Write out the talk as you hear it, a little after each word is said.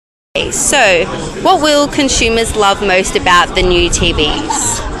So, what will consumers love most about the new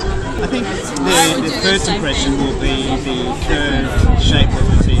TVs? I think the first impression will be the curved shape of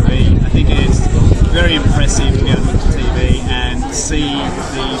the TV. I think it's very impressive to be able to look at the TV and see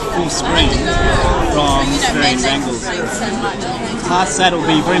the full screen from various angles. Past that will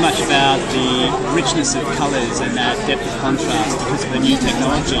be very much about the richness of colours and that depth of contrast because of the new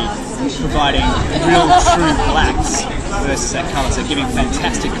technology providing real true blacks versus that colour, so giving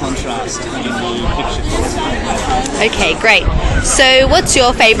fantastic contrast in the picture quality. Okay, great. So what's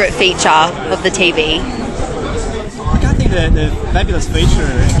your favourite feature of the TV? I think the fabulous feature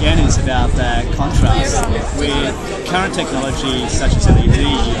again is about that contrast. With current technology such as LED,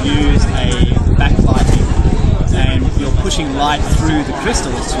 you use a backlighting and you're pushing light through the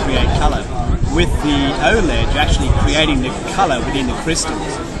crystals to create colour. With the OLED, you're actually creating the colour within the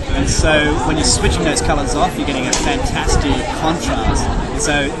crystals. And so when you're switching those colours off, you're getting a fantastic contrast.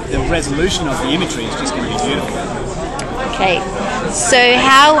 So the resolution of the imagery is just going to be beautiful. Okay, so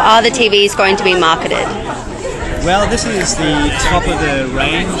how are the TVs going to be marketed? Well, this is the top of the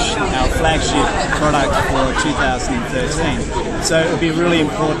range, our flagship product for 2013. So it will be really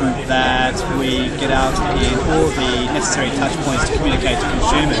important that we get out in all the necessary touch points to communicate to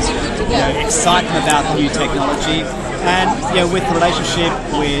consumers. Excite them about the new technology. And with the relationship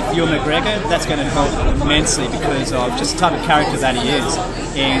with Ewan McGregor, that's going to help immensely because of just the type of character that he is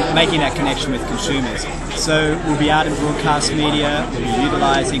in making that connection with consumers. So we'll be out in broadcast media, we'll be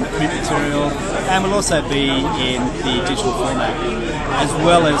utilising print material, and we'll also be in the digital format, as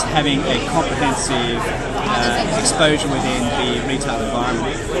well as having a comprehensive exposure within the retail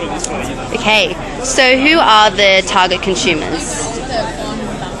environment. Okay, so who are the target consumers?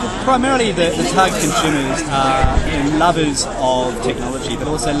 Primarily the target consumers are lovers of technology, but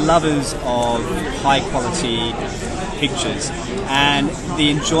also lovers of high quality pictures and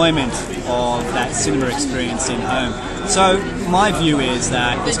the enjoyment of that cinema experience in home. So my view is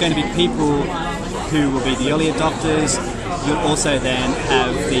that there's going to be people who will be the early adopters. You'll also then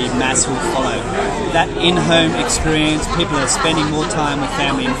have the mass who will follow. That in-home experience, people are spending more time with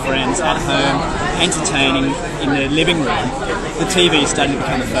family and friends at home, entertaining in their living room. The TV is starting to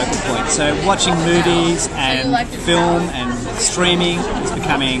become a focal point. So watching movies and film and streaming is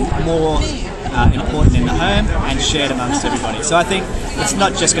becoming more important in the home and shared amongst everybody. So I think it's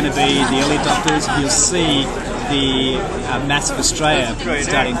not just going to be the early adopters. You'll see the mass of Australia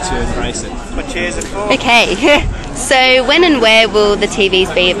starting to embrace it. Okay, so when and where will the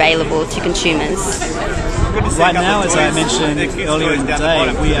TVs be available to consumers? Right now, as I mentioned earlier in the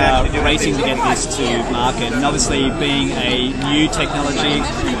day, we are racing to get this to market, and obviously being a new technology,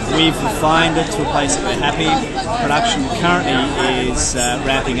 we've refined it to a place that we're happy. Production currently is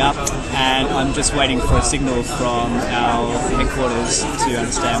ramping up, and I'm just waiting for a signal from our headquarters to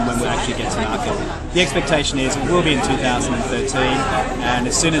understand when we'll actually get to market. The expectation is it will be in 2013, and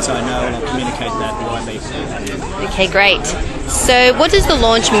as soon as I know, I'll communicate that widely. Okay, great. So what does the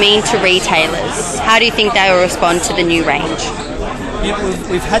launch mean to retailers? How do you think they will respond to the new range? Yeah,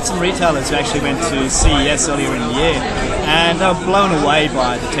 we've had some retailers who actually went to CES earlier in the year and they were blown away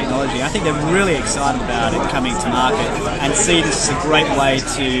by the technology. I think they're really excited about it coming to market and see this as a great way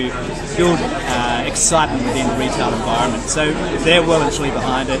to build excitement within the retail environment. So they're well and truly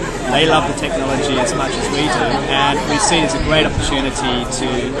behind it. They love the technology as much as we do, and we see it as a great opportunity to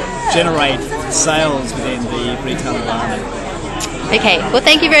generate sales within the retail environment. Okay, well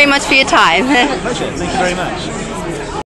thank you very much for your time. Pleasure, thank you very much.